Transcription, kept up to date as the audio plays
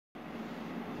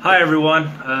Hi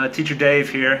everyone, Teacher Dave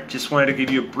here. Just wanted to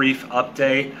give you a brief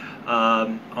update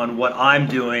on what I'm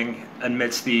doing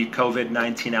amidst the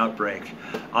COVID-19 outbreak.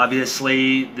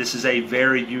 Obviously, this is a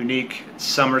very unique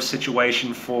summer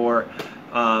situation for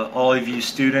all of you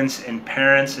students and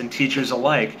parents and teachers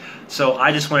alike. So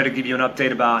I just wanted to give you an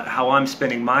update about how I'm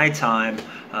spending my time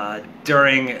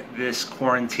during this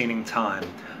quarantining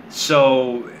time.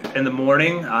 So in the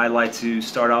morning, I like to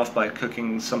start off by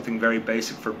cooking something very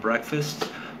basic for breakfast,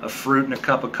 a fruit and a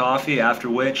cup of coffee, after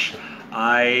which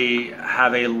I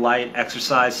have a light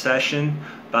exercise session,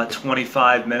 about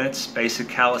 25 minutes, basic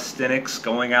calisthenics,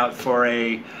 going out for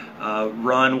a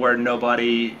run where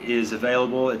nobody is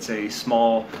available. It's a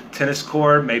small tennis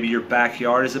court. Maybe your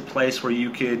backyard is a place where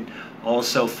you could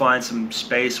also find some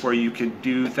space where you could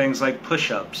do things like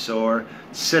push-ups or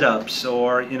sit-ups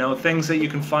or things that you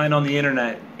can find on the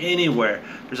internet anywhere.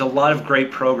 There's a lot of great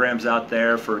programs out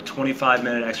there for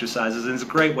 25-minute exercises, and it's a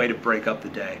great way to break up the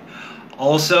day.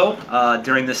 Also,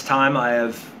 during this time, I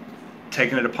have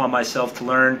taken it upon myself to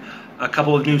learn a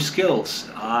couple of new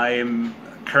skills. I am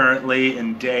currently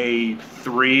in day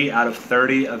 3 out of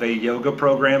 30 of a yoga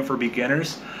program for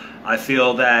beginners. I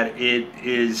feel that it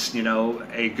is,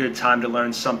 a good time to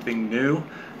learn something new,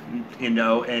 and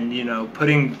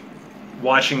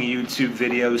watching YouTube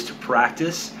videos to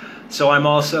practice. So I'm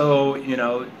also,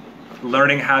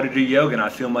 learning how to do yoga, and I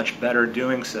feel much better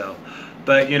doing so.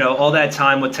 But, all that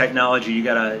time with technology, you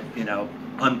gotta,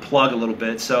 unplug a little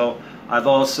bit. So I've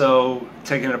also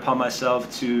taken it upon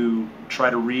myself to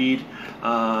try to read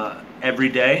every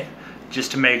day,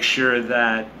 just to make sure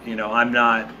that I'm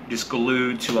not just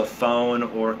glued to a phone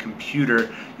or a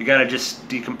computer. You got to just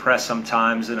decompress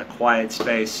sometimes in a quiet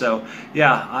space. So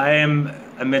yeah, I am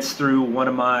amidst through one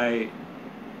of my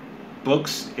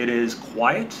books. It is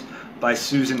Quiet by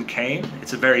Susan Cain.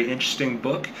 It's a very interesting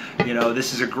book.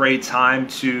 This is a great time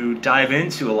to dive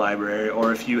into a library,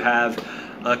 or if you have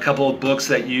a couple of books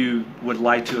that you would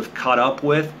like to have caught up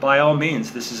with, by all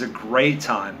means, this is a great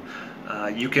time.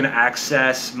 You can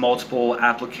access multiple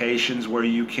applications where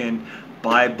you can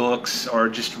buy books or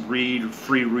just read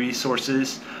free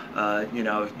resources.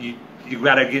 You've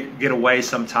got to get away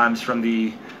sometimes from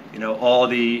the all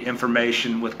the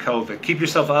information with COVID. Keep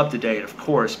yourself up to date, of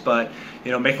course, but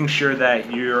making sure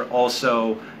that you're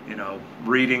also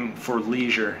reading for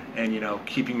leisure and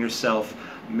keeping yourself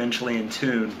mentally in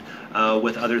tune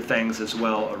with other things as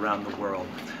well around the world.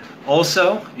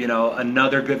 Also,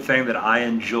 another good thing that I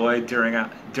enjoyed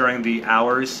during the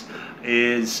hours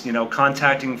is,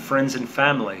 contacting friends and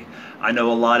family. I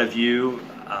know a lot of you,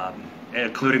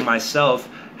 including myself,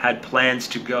 had plans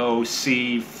to go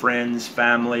see friends,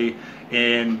 family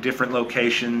in different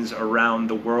locations around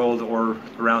the world or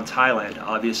around Thailand.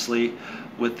 Obviously,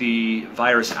 with the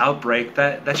virus outbreak,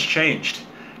 that's changed.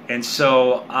 And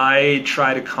so I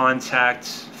try to contact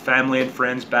family and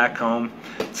friends back home.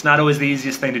 It's not always the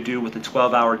easiest thing to do with the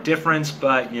 12-hour difference,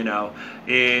 but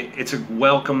it's a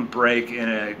welcome break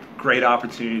and a great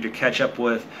opportunity to catch up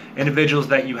with individuals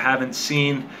that you haven't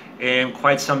seen in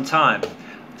quite some time.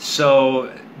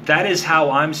 So that is how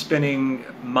I'm spending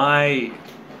my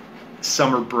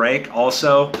summer break.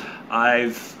 Also,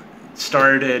 I've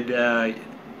started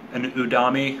an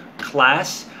Udemy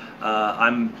class.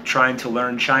 I'm trying to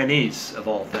learn Chinese, of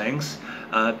all things.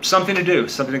 Something to do,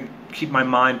 something to keep my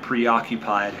mind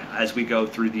preoccupied as we go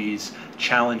through these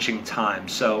challenging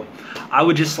times. So I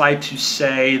would just like to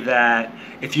say that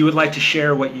if you would like to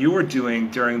share what you were doing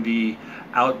during the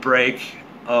outbreak,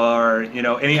 or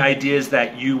any ideas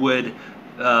that you would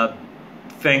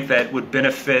think that would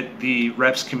benefit the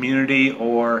reps community,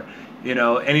 or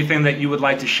anything that you would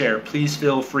like to share, please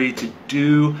feel free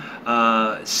to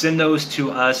send those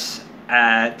to us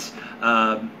at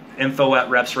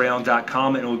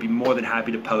info@repsrayon.com, and we'll be more than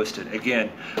happy to post it. Again,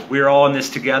 we're all in this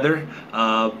together,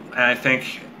 and I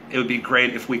think it would be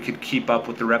great if we could keep up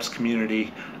with the reps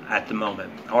community at the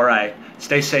moment. All right,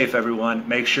 stay safe, everyone.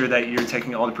 Make sure that you're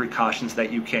taking all the precautions that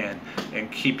you can,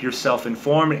 and keep yourself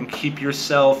informed and keep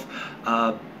yourself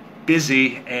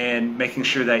busy, and making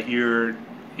sure that you're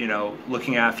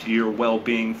looking after your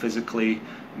well-being physically,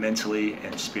 mentally,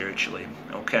 and spiritually.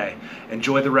 Okay,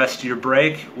 enjoy the rest of your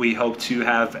break. We hope to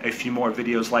have a few more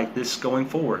videos like this going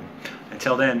forward.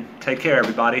 Until then, take care,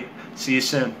 everybody. See you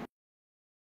soon.